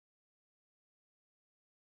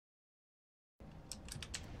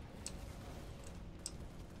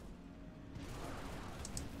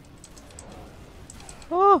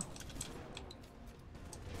Oh!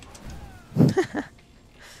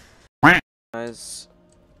 Guys,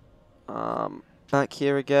 back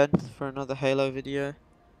here again for another Halo video.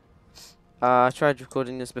 I tried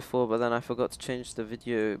recording this before, but then I forgot to change the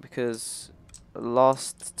video because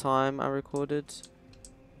last time I recorded,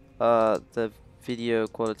 the video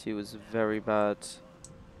quality was very bad.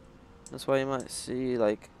 That's why you might see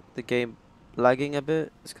like the game lagging a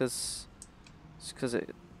bit. It's because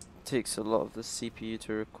it takes a lot of the CPU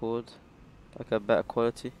to record, like a better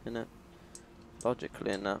quality in it,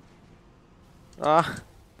 logically in that. Ah,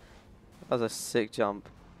 that was a sick jump.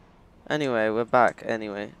 Anyway, we're back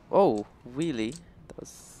anyway. Oh, wheelie. That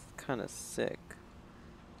was kind of sick.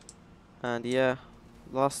 And yeah,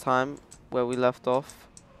 last time where we left off,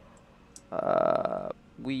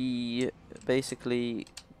 we basically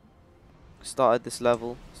started this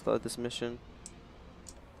level, started this mission.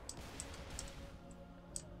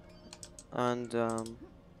 And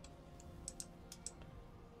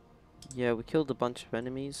yeah, we killed a bunch of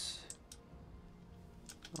enemies.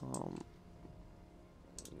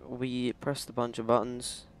 We pressed a bunch of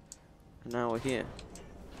buttons, and now we're here.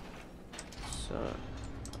 So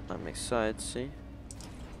I'm excited to see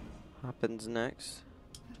what happens next.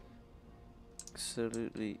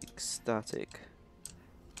 Absolutely ecstatic.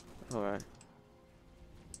 Alright.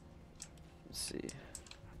 Let's see.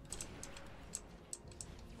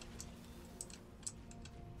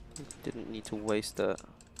 Didn't need to waste it.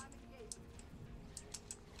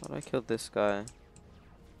 Why'd I kill this guy?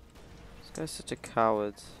 This guy's such a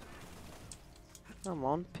coward. Come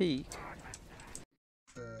on, peek.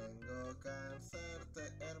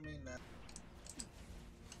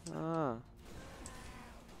 Ah.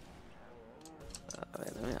 Wait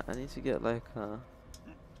a minute, I need to get like a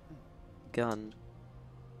gun.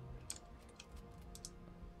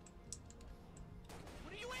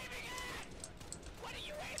 What are you aiming at? What are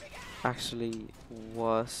you aiming at? Actually,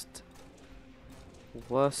 worst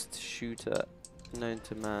shooter known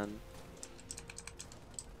to man.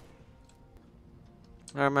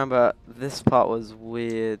 I remember this part was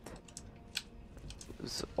weird. It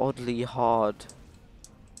was oddly hard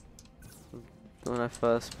when I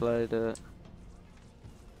first played it.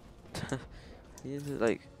 You need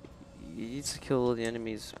to you need to kill all the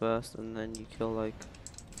enemies first, and then you kill like.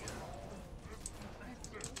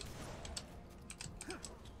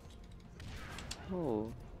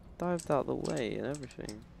 Oh, dived out the way and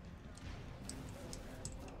everything.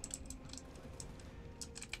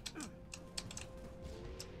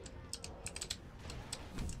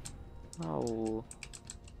 Oh.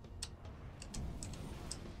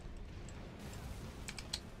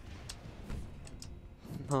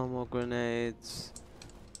 No more grenades.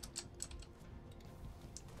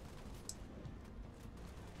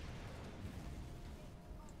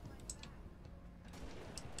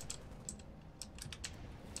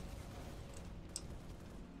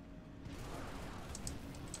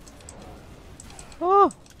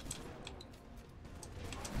 Oh!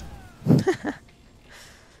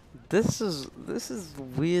 This is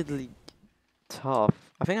weirdly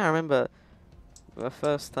tough. I think I remember the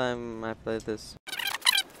first time I played this.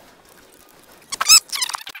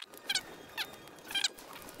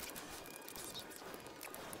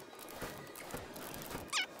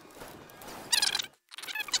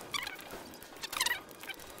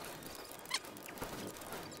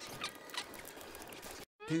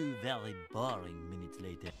 Two very boring minutes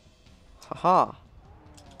later. Haha.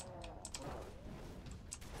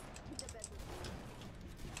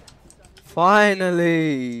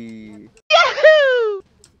 Finally! Yahoo!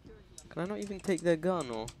 Can I not even take their gun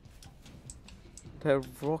or their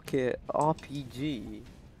rocket RPG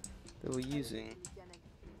they were using?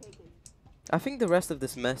 I think the rest of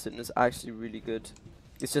this mission is actually really good.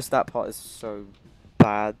 It's just that part is so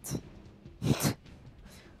bad.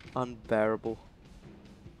 Unbearable.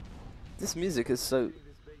 This music is so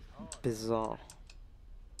bizarre.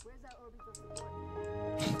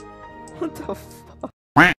 What the fuck?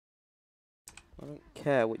 I don't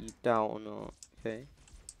care what you doubt or not, okay?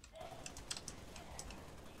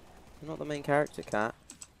 You're not the main character, cat.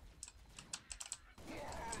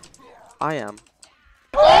 I am.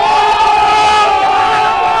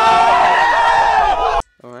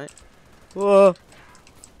 Alright. Whoa!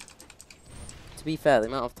 To be fair, the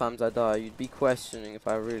amount of times I die, you'd be questioning if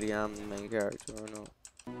I really am the main character or not.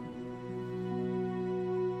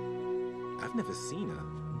 I've never seen a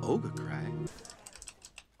ogre cry.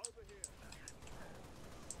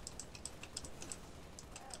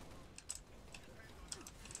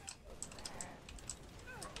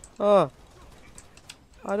 Oh!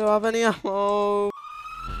 I don't have any ammo!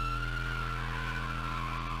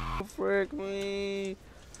 frick me.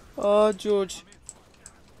 Oh, George.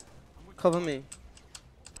 Cover me.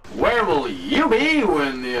 Where will you be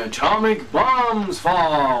when the atomic bombs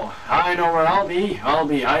fall? I know where I'll be. I'll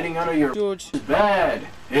be hiding under your George. bed.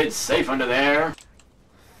 It's safe under there.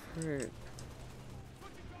 Frick.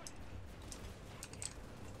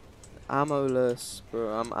 Ammoless, bro.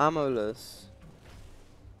 I'm ammoless.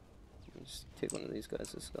 Just take one of these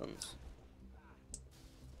guys' guns.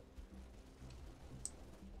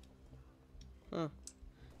 Huh.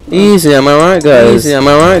 Easy, am I right, guys? Easy, am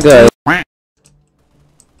I right, guys? Corvette's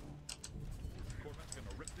gonna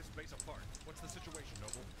rip this place apart. What's the situation,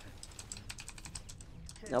 Noble?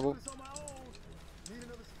 Noble.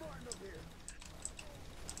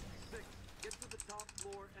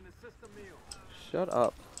 Shut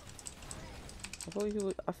up. I thought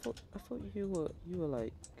you were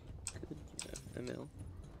like good, Emil.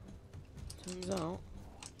 Turns out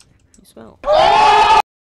you smell.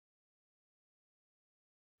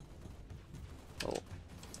 Oh.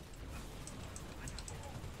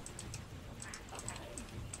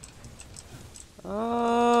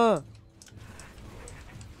 Ah!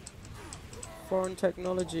 Foreign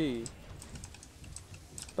technology.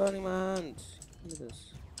 It's burning my hand. Give me this.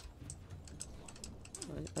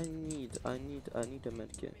 I need a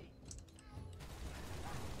medkit.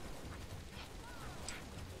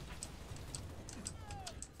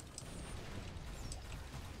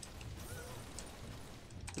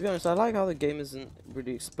 To be honest, I like how the game isn't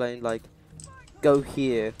really explained, like, go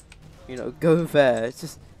here, you know, go there. It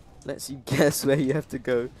just lets you guess where you have to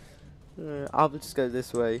go. I'll just go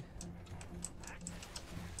this way.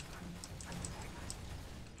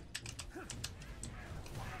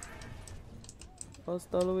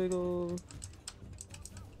 Hasta luego.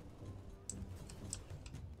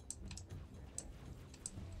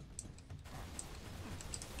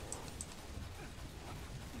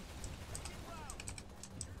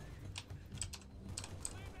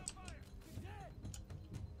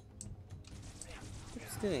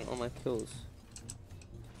 Stealing all my kills.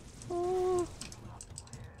 Oh.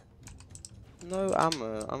 No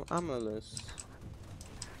ammo. I'm ammoless.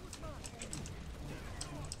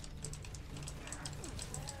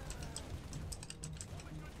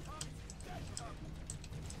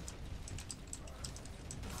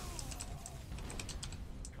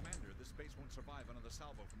 Commander, this base won't survive another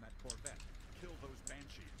salvo from that Corvette. Kill those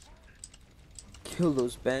banshees. Kill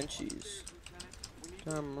those banshees.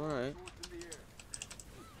 Damn right.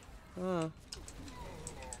 Ah.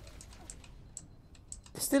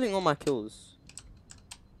 They're stealing all my kills.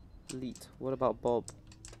 Elite. What about Bob?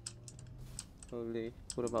 Holy.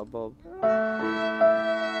 What about Bob?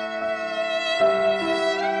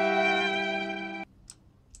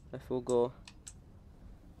 I forgot.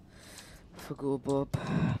 Bob.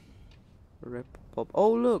 Rip Bob.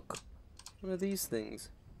 Oh look! One of these things.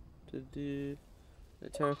 To do. They're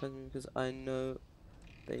terrifying me because I know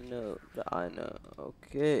they know that I know.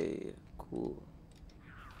 Okay. Cool.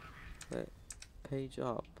 Wait. Page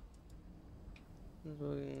up.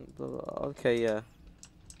 Blah, blah. Okay, yeah.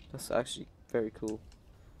 That's actually very cool.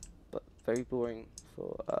 But very boring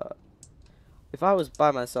for if I was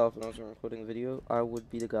by myself and I was recording a video, I would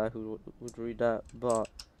be the guy who would read that, but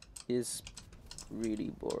it's really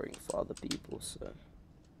boring for other people, so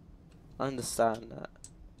I understand that.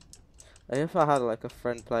 Like if I had like a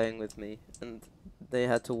friend playing with me and they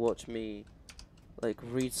had to watch me like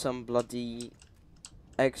read some bloody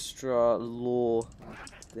extra lore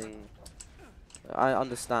thing, I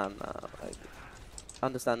understand that. Like, I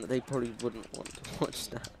understand that they probably wouldn't want to watch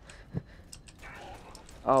that.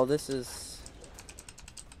 Oh, this is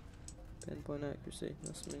pinpoint accuracy.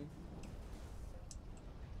 That's me.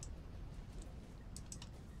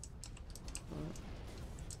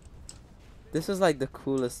 This is like the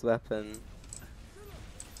coolest weapon.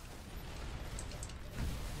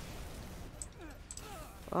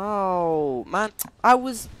 Oh man, I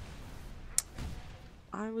was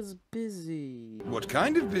busy. What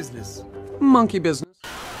kind of business? Monkey business.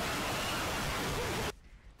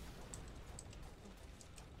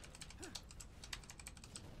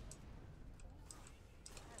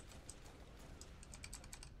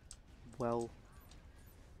 Well.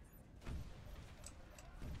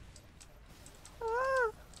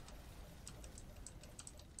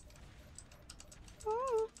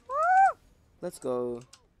 Let's go.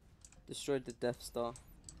 Destroyed the Death Star.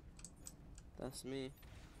 That's me.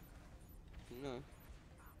 No.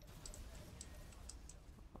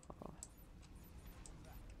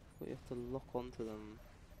 But you have to lock onto them.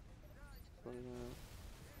 Like that.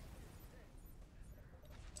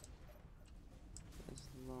 It's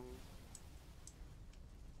long.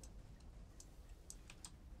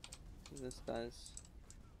 at this, guys.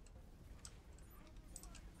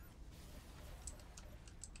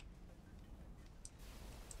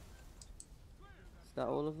 Is that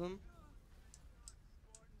all of them?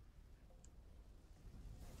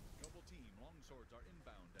 Noble team, longswords are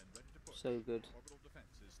inbound and ready to push. So good. Orbital defense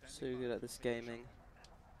is standing So by good at to this take the gaming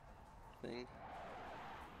shot. thing.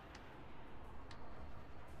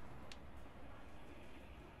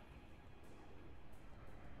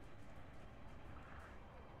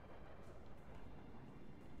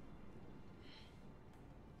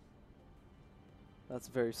 That's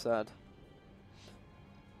very sad.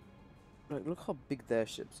 Like, look how big their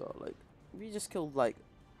ships are. Like, we just killed, like...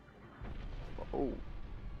 Oh.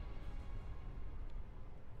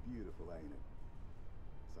 Beautiful, ain't it?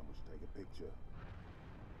 Someone should take a picture.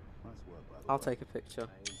 Nice work, by the way. I'll take a picture.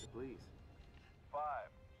 I aim to please. 5,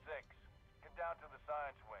 6, get down to the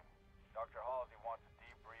science wing. Dr. Halsey wants a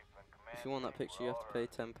debrief and command. If you want that picture, you have to pay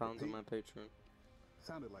 £10 on my Patreon.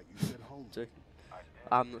 Sounded like you said hold. Joking. I did.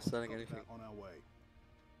 I'm not selling Copy anything. that, on our way.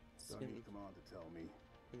 It's Don't need command to tell me.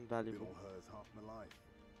 Been invaluable. on hers half my life.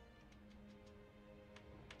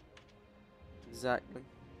 Exactly.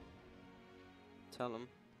 Tell them.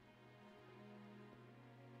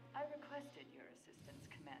 I requested your assistance,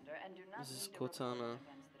 Commander, and do not This is need to report on Cortana.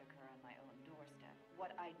 events that occur on my own doorstep.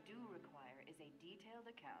 What I do require is a detailed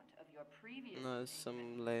account of your previous. No,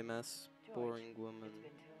 some lame-ass, George, boring It's woman.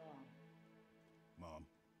 been too long. Mom,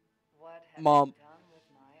 What have Mom. you done with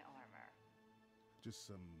my armor? just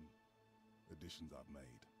some additions I've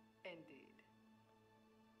made. Indeed.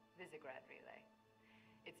 Visegrad Relay.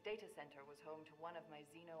 Its data center was home to one of my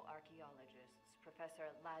xenoarchaeologists, Professor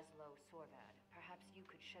Laszlo Sorvad. Perhaps you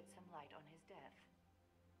could shed some light on his death.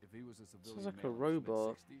 If he was a civilian like a male in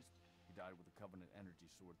robot. his mid-60s, he died with a Covenant energy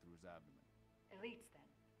sword through his abdomen. Elites, then.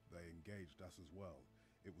 They engaged us as well.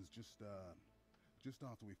 It was just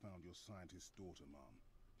after we found your scientist's daughter, Mom.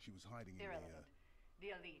 She was hiding in the, Irrelevant.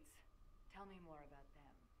 The elites. Tell me more about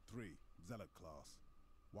them. 3, Zealot class.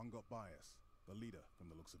 One got by us. The leader, from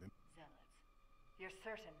the looks of him. Zealots. You're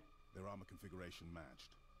certain? Their armor configuration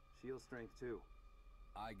matched. Shield strength too.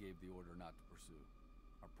 I gave the order not to pursue.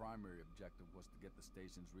 Our primary objective was to get the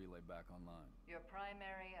station's relay back online. Your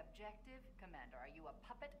primary objective, Commander, are you a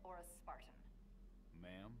puppet or a Spartan?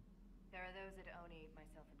 Ma'am? There are those at ONI,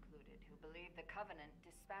 myself included, who believe the Covenant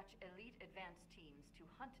dispatch elite advance teams to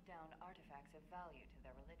hunt down artifacts of value to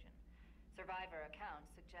their religion. Survivor account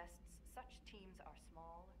suggests such teams are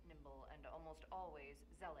small, nimble, and almost always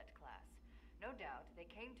Zealot class. No doubt they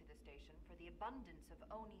came to the station for the abundance of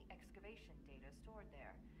ONI excavation data stored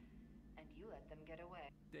there. And you let them get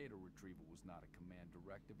away. Data retrieval was not a command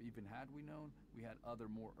directive. Even had we known, we had other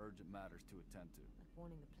more urgent matters to attend to. Like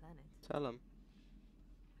warning the planet. Tell them.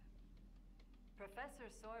 Professor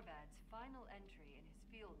Sorvad's final entry in his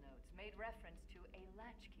field notes made reference to a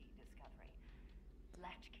latchkey discovery.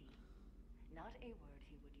 Latchkey. Not a word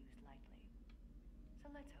he would use lightly. So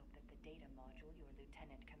let's hope that the data module your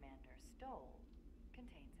lieutenant commander stole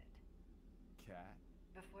contains it. Cat?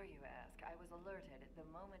 Before you ask, I was alerted the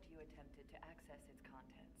moment you attempted to access its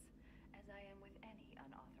contents, as I am with any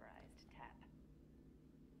unauthorized tap.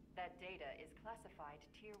 That data is classified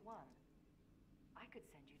Tier 1. I could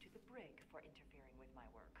send you to the brig for interfering with my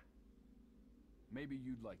work. Maybe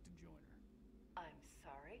you'd like to join her. I'm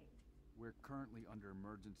sorry? We're currently under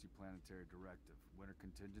emergency planetary directive, winter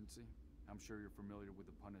contingency. I'm sure you're familiar with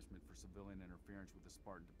the punishment for civilian interference with a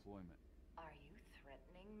Spartan deployment. Are you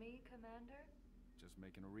threatening me, Commander? Just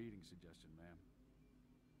making a reading suggestion, ma'am.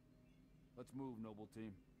 Let's move, noble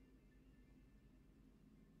team.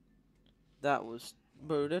 That was...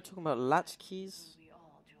 Bro, they're talking about latchkeys? We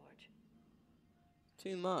all, George.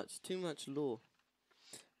 Too much law.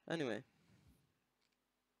 Anyway.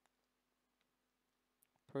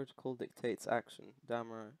 Protocol dictates action.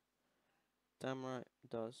 Damn right. Damn right it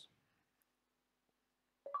does.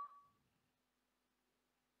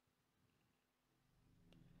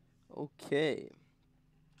 Okay.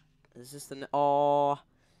 Is this the... Oh,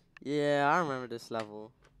 yeah, I remember this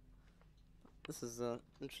level. This is an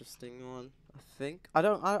interesting one, I think. I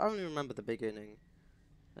only remember the beginning.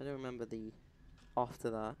 I don't remember the... after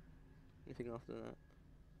that. Anything after that.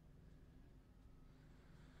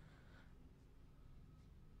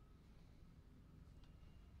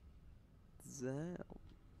 Damn.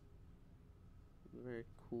 Very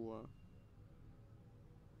cool.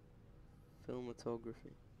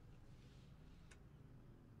 Filmatography.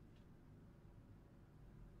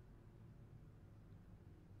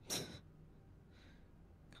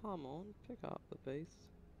 Come on, pick up the pace.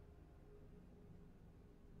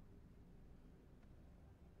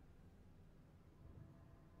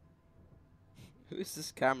 Who is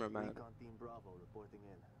this cameraman? Recon Team Bravo reporting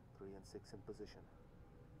in. 3 and 6 in position.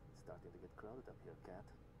 It's starting to get crowded up here, Cat.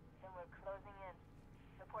 And we're closing in.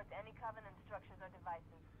 Report to any Covenant structures or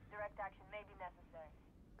devices. Direct action may be necessary.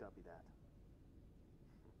 Copy that.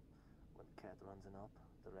 When Cat runs an op,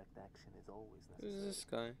 direct action is always Who's necessary. this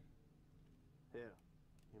guy? Here,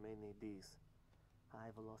 you may need these.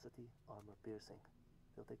 High velocity, armor piercing.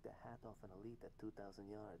 They'll take the hat off an elite at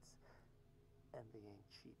 2,000 yards. And they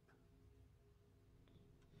ain't cheap.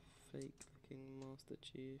 Fake looking Master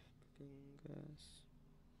Chief looking guys.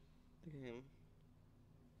 Look at him.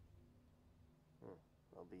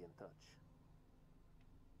 I'll be in touch.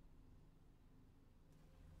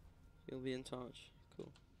 You'll be in touch.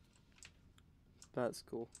 Cool. That's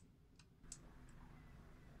cool.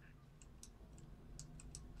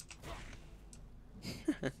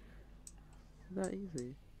 That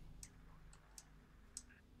easy.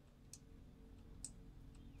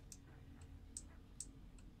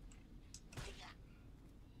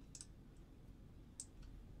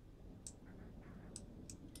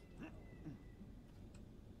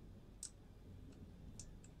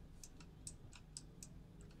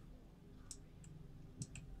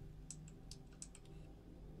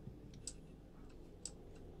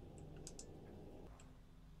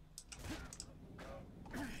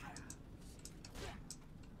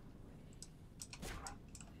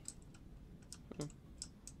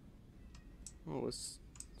 Oh, it's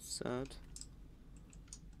sad.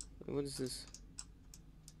 What is this?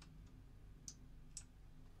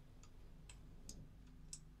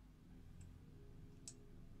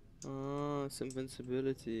 Oh, it's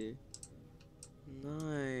invincibility.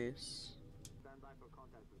 Nice. Stand by for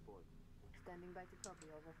contact report. Standing by to copy,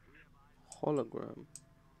 over. Hologram.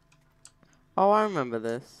 Oh, I remember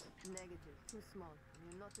this. Negative. Too small.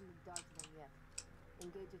 You're not in the dark zone yet.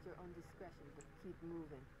 Engage at your own discretion, but keep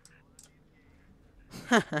moving.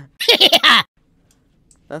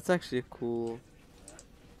 That's actually a cool.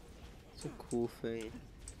 It's a cool thing.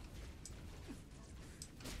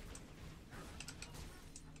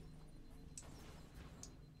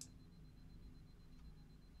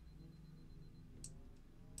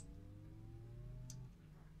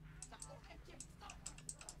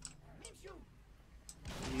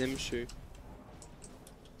 Nimshu.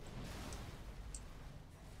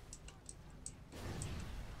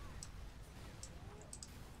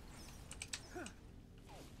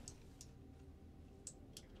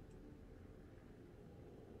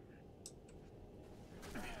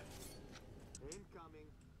 Incoming.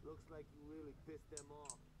 Looks like you really pissed them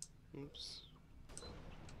off. Oops.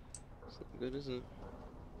 It's not good, isn't it?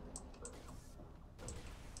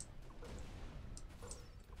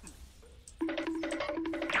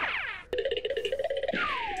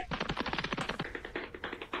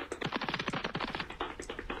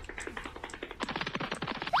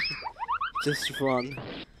 Just run.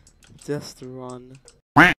 Just run.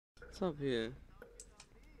 What's up here?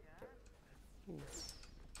 Yes.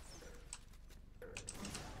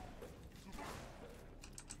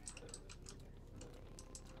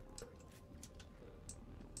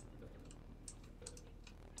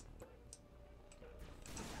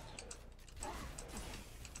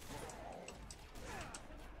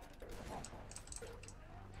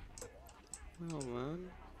 Oh man.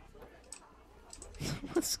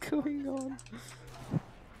 What's going on?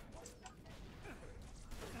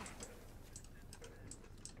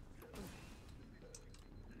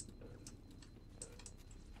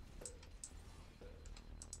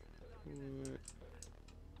 Alright.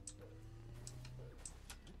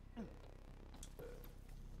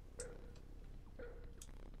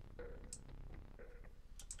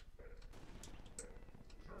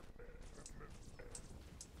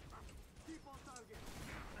 Keep on target.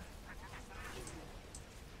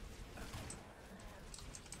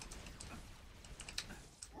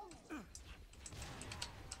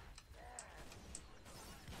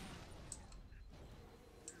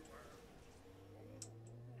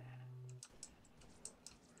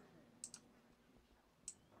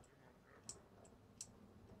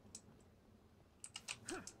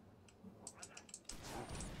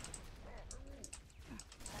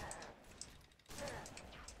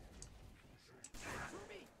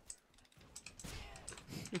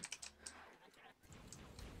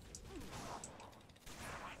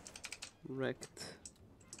 Wrecked.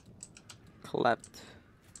 Clapped.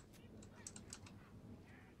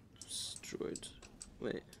 Destroyed.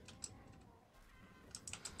 Wait.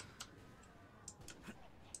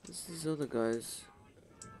 This is other guys.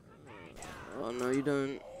 Oh no, you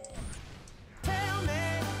don't. Tell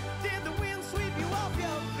me, did the wind sweep you off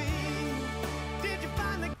your feet? Did you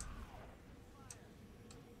find the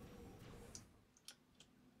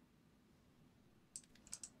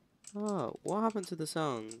Oh, what happened to the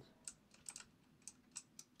sound?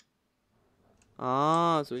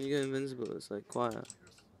 Ah, so when you go invincible, it's like quiet.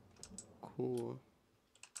 Cool.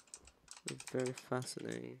 It's very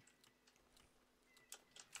fascinating.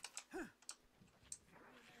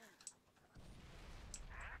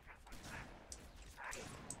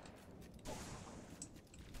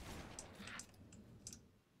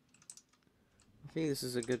 I think this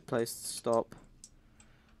is a good place to stop.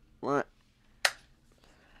 Right.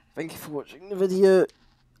 Thank you for watching the video.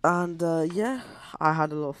 And yeah, I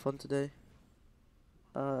had a lot of fun today.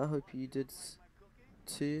 I hope you did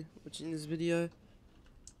too, watching this video.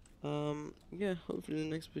 Yeah, hopefully the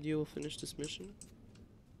next video will finish this mission.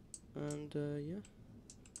 And yeah,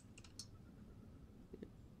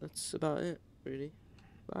 that's about it, really.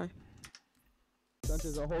 Bye.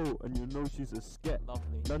 Santa's a hoe and you know she's a sket.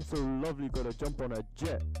 Lovely. None so lovely, gotta jump on a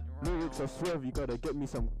jet. Lyrics are swerve, you gotta get me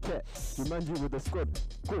some cat. Remind you with a squad,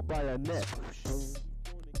 caught by a net.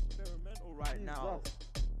 Experimental right now.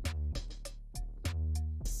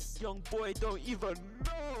 Young boy don't even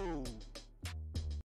know.